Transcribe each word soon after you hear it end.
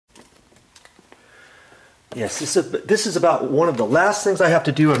Yes, this is about one of the last things I have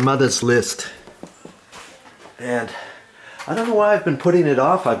to do on Motha's list. And I don't know why I've been putting it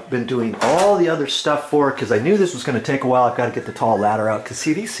off. I've been doing all the other stuff for it because I knew this was going to take a while. I've got to get the tall ladder out because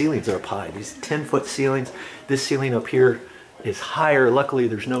see, these ceilings are up high. These 10-foot ceilings. This ceiling up here is higher. Luckily,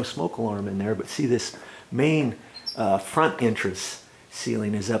 there's no smoke alarm in there. But see, this main front entrance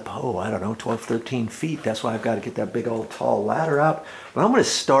ceiling is up, oh, I don't know, 12, 13 feet. That's why I've got to get that big old tall ladder out. But I'm going to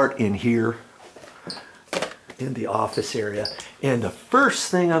start in here in the office area. And the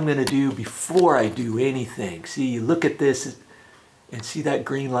first thing I'm going to do before I do anything, see, you look at this and see that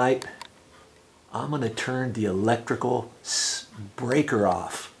green light? I'm going to turn the electrical breaker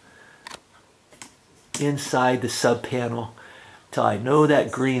off inside the sub panel till I know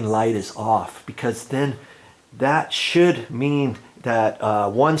that green light is off, because then that should mean that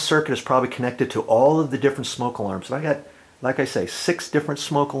one circuit is probably connected to all of the different smoke alarms. And I got, like I say, 6 different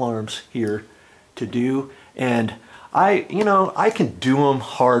smoke alarms here to do. And I can do them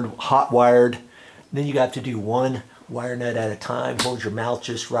hot wired. Then you got to do one wire nut at a time. Hold your mouth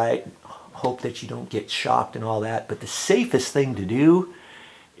just right. Hope that you don't get shocked and all that. But the safest thing to do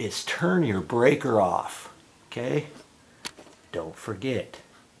is turn your breaker off. Okay? Don't forget.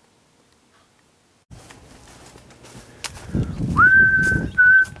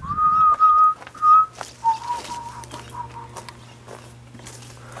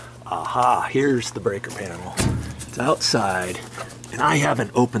 Aha, here's the breaker panel. It's outside, and I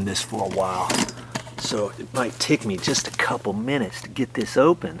haven't opened this for a while, so it might take me just a couple minutes to get this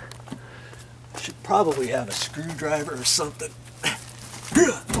open. I should probably have a screwdriver or something.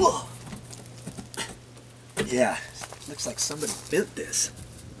 Yeah, looks like somebody bent this.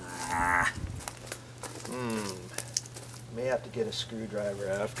 May have to get a screwdriver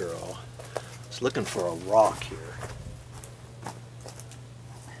after all. I was looking for a rock here.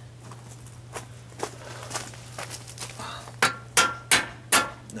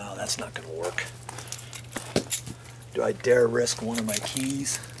 No, that's not going to work. Do I dare risk one of my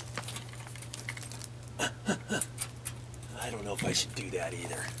keys? I don't know if I should do that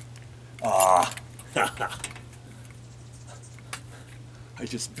either. Ah, I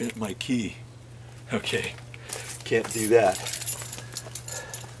just bent my key. Okay, can't do that.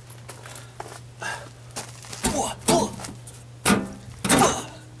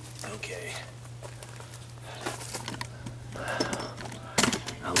 Okay.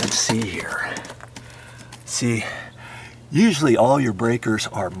 Now let's see here. See, usually all your breakers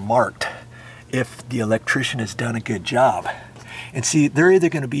are marked if the electrician has done a good job. And see, they're either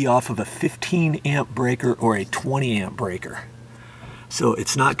going to be off of a 15 amp breaker or a 20 amp breaker. So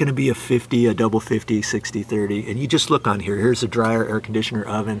it's not going to be a 50, a double 50, 60, 30. And you just look on here. Here's a dryer, air conditioner,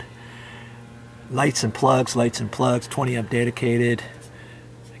 oven. Lights and plugs, 20 amp dedicated.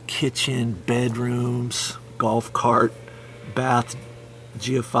 Kitchen, bedrooms, golf cart, bath,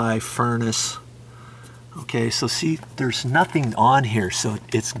 GFI, furnace. Okay, so see, there's nothing on here, so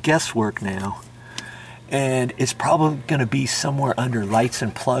it's guesswork now. And it's probably going to be somewhere under lights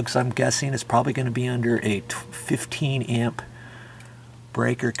and plugs, I'm guessing. It's probably going to be under a 15 amp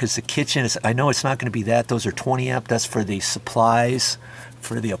breaker, because the kitchen is, I know it's not going to be that. Those are 20 amp. That's for the supplies,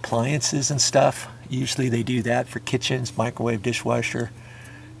 for the appliances and stuff. Usually they do that for kitchens, microwave, dishwasher.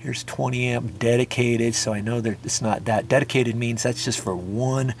 Here's 20 amp dedicated, so I know that it's not that. Dedicated means that's just for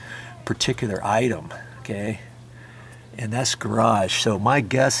one particular item, okay? And that's garage. So my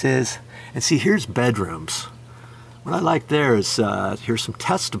guess is, and see, here's bedrooms. What I like there is, here's some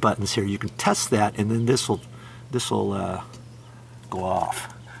test buttons here. You can test that, and then this will go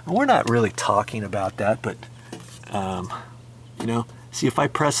off. And we're not really talking about that, but you know, see, if I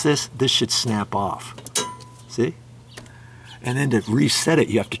press this, this should snap off. See? And then to reset it,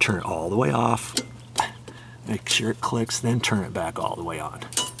 you have to turn it all the way off. Make sure it clicks, then turn it back all the way on.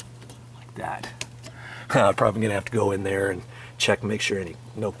 Like that. I'm probably gonna have to go in there and check, make sure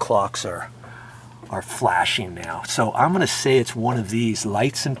no clocks are flashing now. So I'm gonna say it's one of these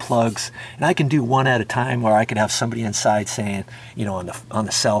lights and plugs, and I can do one at a time, or I could have somebody inside saying, you know, on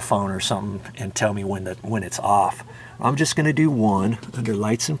the cell phone or something, and tell me when it's off. I'm just gonna do one under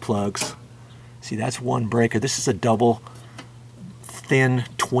lights and plugs. See, that's one breaker. This is a double thin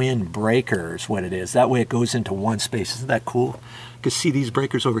twin breaker is what it is. That way it goes into one space. Isn't that cool? Because see these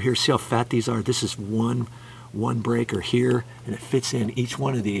breakers over here, see how fat these are? This is one breaker here, and it fits in each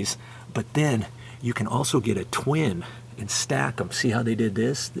one of these. But then you can also get a twin and stack them. See how they did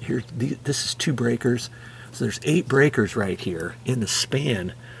this? Here, this is 2 breakers. So there's 8 breakers right here in the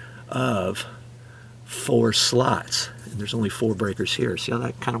span of 4 slots. And there's only 4 breakers here. See how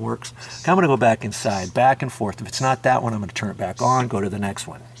that kind of works? Okay, I'm going to go back inside, back and forth. If it's not that one, I'm going to turn it back on, go to the next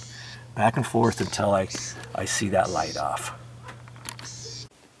one. back and forth until I see that light off.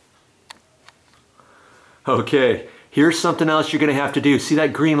 Okay, here's something else you're going to have to do. See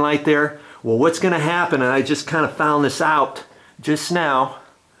that green light there? Well, what's going to happen, and I just kind of found this out just now,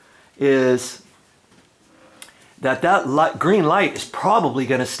 is that green light is probably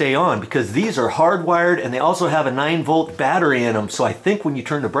going to stay on because these are hardwired and they also have a 9-volt battery in them. So I think when you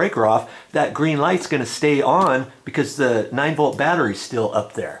turn the breaker off, that green light's going to stay on because the 9-volt battery is still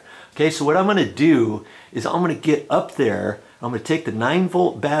up there. Okay, so what I'm going to do is I'm going to get up there, I'm going to take the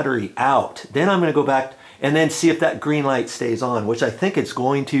 9-volt battery out, then I'm going to go back and then see if that green light stays on, which I think it's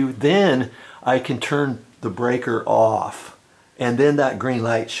going to. Then I can turn the breaker off and then that green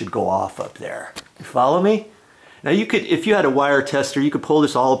light should go off up there. You follow me? Now you could, if you had a wire tester, you could pull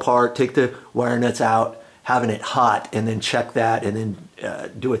this all apart, take the wire nuts out, having it hot, and then check that, and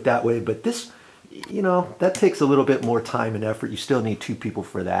then do it that way. But this, you know, that takes a little bit more time and effort. You still need 2 people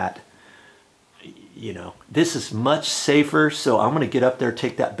for that. You know, this is much safer, so I'm going to get up there,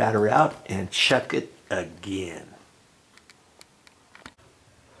 take that battery out, and check it again.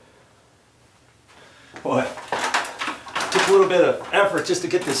 Boy, took a little bit of effort just to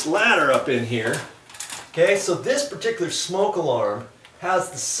get this ladder up in here. Okay, so this particular smoke alarm has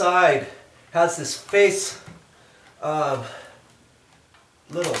the side, has this face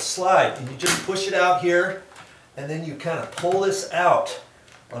little slide, and you just push it out here, and then you kind of pull this out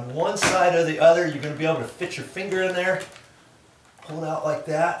on one side or the other. You're going to be able to fit your finger in there, pull it out like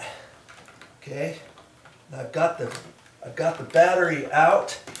that. Okay, now I've got the battery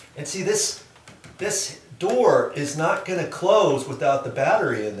out, and see this door is not going to close without the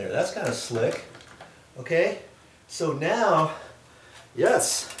battery in there. That's kind of slick. Okay, so now,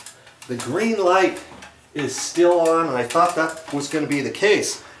 yes, the green light is still on, and I thought that was going to be the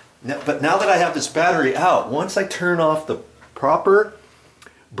case. But now that I have this battery out, once I turn off the proper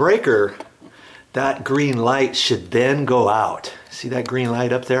breaker, that green light should then go out. See that green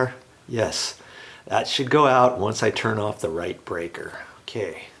light up there? Yes, that should go out once I turn off the right breaker.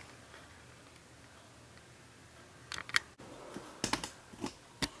 Okay.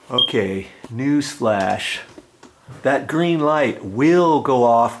 Okay, news flash. That green light will go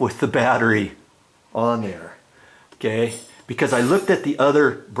off with the battery on there. Okay, because I looked at the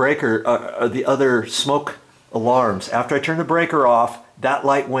other breaker, the other smoke alarms. After I turned the breaker off, that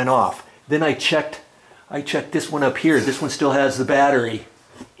light went off. Then I checked this one up here. This one still has the battery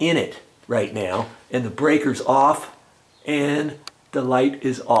in it right now, and the breaker's off, and the light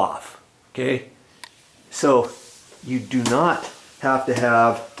is off. Okay, so you do not have to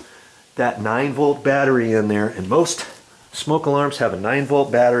have that 9-volt battery in there, and most smoke alarms have a 9-volt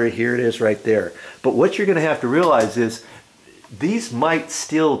battery. Here it is right there. But what you're going to have to realize is these might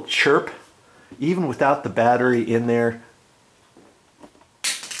still chirp even without the battery in there,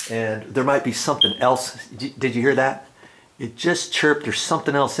 and there might be something else. Did you hear that? It just chirped. There's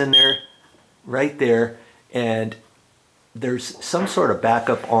something else in there right there, and there's some sort of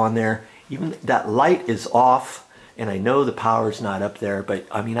backup on there. Even that light is off, and I know the power's not up there, but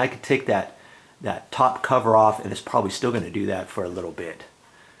I mean, I could take that top cover off, and it's probably still going to do that for a little bit.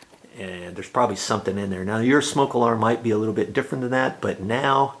 And there's probably something in there. Now, your smoke alarm might be a little bit different than that, but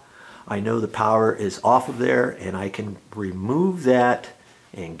now I know the power is off of there, and I can remove that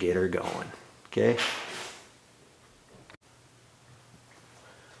and get her going. Okay?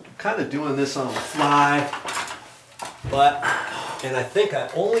 I'm kind of doing this on the fly, and I think I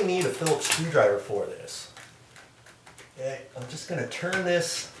only need a Phillips screwdriver for this. Okay, I'm just going to turn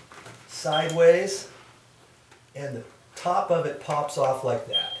this sideways, and the top of it pops off like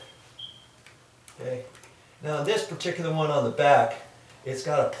that. Okay, now this particular one on the back, it's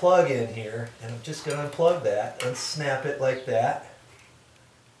got a plug in here, and I'm just going to unplug that and snap it like that.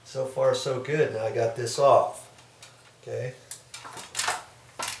 So far so good. Now I got this off. Okay.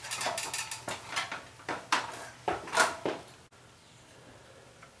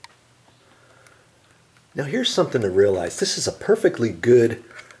 Now here's something to realize. This is a perfectly good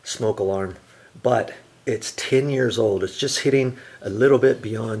smoke alarm, but it's 10 years old. It's just hitting a little bit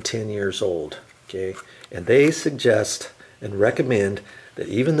beyond 10 years old. Okay, and they suggest and recommend that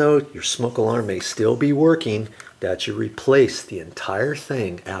even though your smoke alarm may still be working, that you replace the entire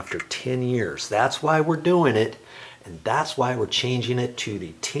thing after 10 years. That's why we're doing it, and that's why we're changing it to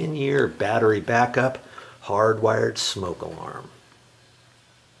the 10-year battery backup hardwired smoke alarm.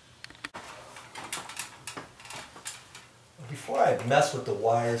 Before I mess with the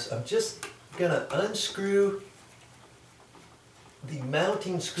wires, I'm just going to unscrew the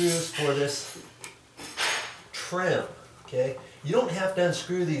mounting screws for this trim. Okay, you don't have to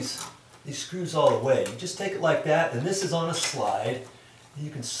unscrew these screws all the way. You just take it like that, and this is on a slide, You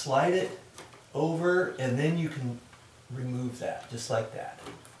can slide it over and then you can remove that, just like that.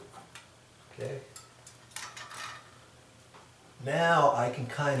 Okay. Now I can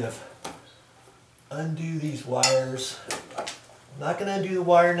kind of undo these wires. I'm not going to undo the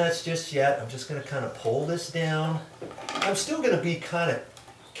wire nuts just yet. I'm just going to kind of pull this down. I'm still going to be kind of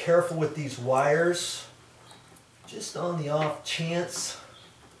careful with these wires, just on the off chance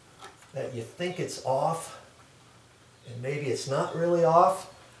that you think it's off and maybe it's not really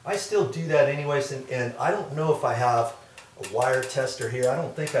off. I still do that anyways, and I don't know if I have a wire tester here. I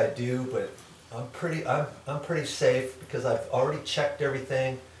don't think I do, but I'm pretty safe because I've already checked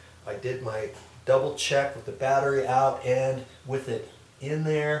everything. I did my double check with the battery out and with it in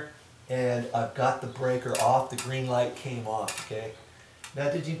there, and I've got the breaker off. The green light came off. Okay. Now,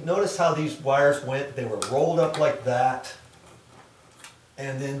 did you notice how these wires went? They were rolled up like that,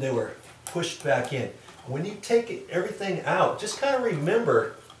 and then they were pushed back in. When you take everything out, just kind of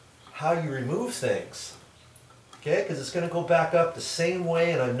remember how you remove things. Okay, because it's going to go back up the same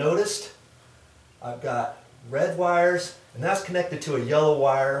way, and I noticed I've got red wires, and that's connected to a yellow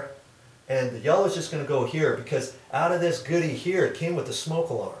wire, and the yellow is just going to go here because out of this goodie here, it came with the smoke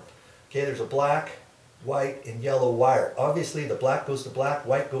alarm. Okay, there's a black, white, and yellow wire. Obviously, the black goes to black,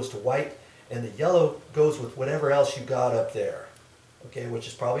 white goes to white, and the yellow goes with whatever else you got up there. Okay, which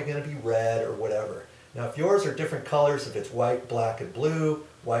is probably going to be red or whatever. Now, if yours are different colors, if it's white, black, and blue,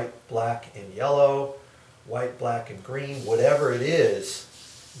 white, black, and yellow, white, black, and green, whatever it is,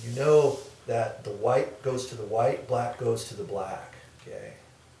 you know that the white goes to the white, black goes to the black. Okay.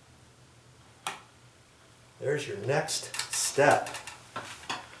 There's your next step.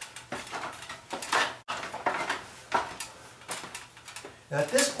 Now at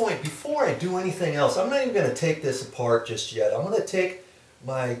this point, before I do anything else, I'm not even going to take this apart just yet. I'm going to take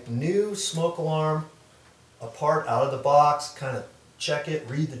my new smoke alarm apart out of the box, kind of check it,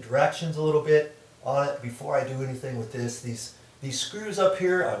 read the directions a little bit on it before I do anything with this. These screws up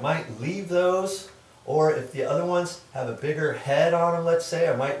here, I might leave those, or if the other ones have a bigger head on them, let's say,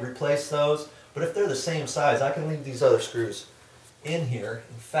 I might replace those. But if they're the same size, I can leave these other screws in here.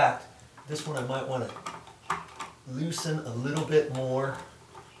 In fact, this one I might want to loosen a little bit more.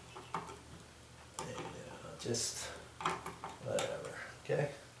 And, just whatever, okay?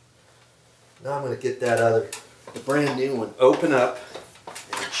 Now I'm going to get the brand new one, open up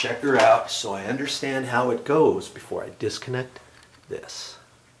and check her out so I understand how it goes before I disconnect this.